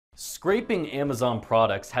Scraping Amazon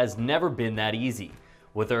products has never been that easy.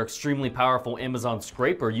 With our extremely powerful Amazon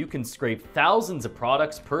scraper, you can scrape thousands of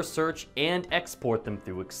products per search and export them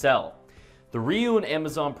through Excel. The Reoon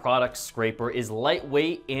Amazon product scraper is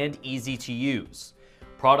lightweight and easy to use.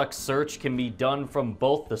 Product search can be done from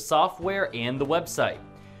both the software and the website.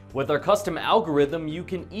 With our custom algorithm, you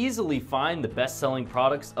can easily find the best-selling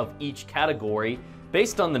products of each category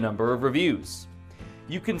based on the number of reviews.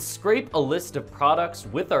 You can scrape a list of products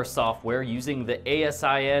with our software using the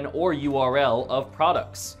ASIN or URL of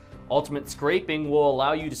products. Ultimate scraping will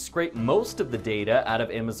allow you to scrape most of the data out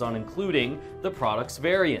of Amazon, including the product's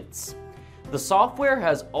variants. The software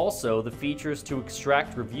has also the features to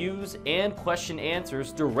extract reviews and question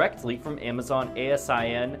answers directly from Amazon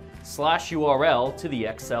ASIN/URL to the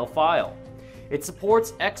Excel file. It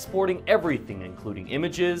supports exporting everything, including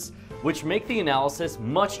images, which make the analysis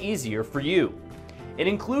much easier for you. It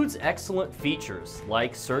includes excellent features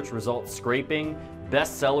like search results scraping,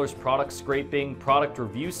 bestsellers product scraping, product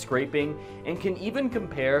review scraping, and can even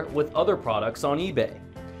compare with other products on eBay.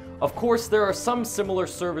 Of course, there are some similar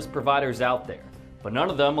service providers out there, but none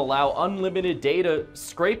of them allow unlimited data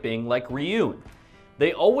scraping like Reoon.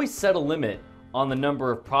 They always set a limit on the number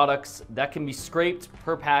of products that can be scraped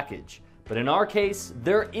per package, but in our case,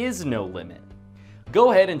 there is no limit.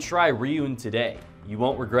 Go ahead and try Reoon today. You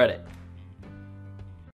won't regret it.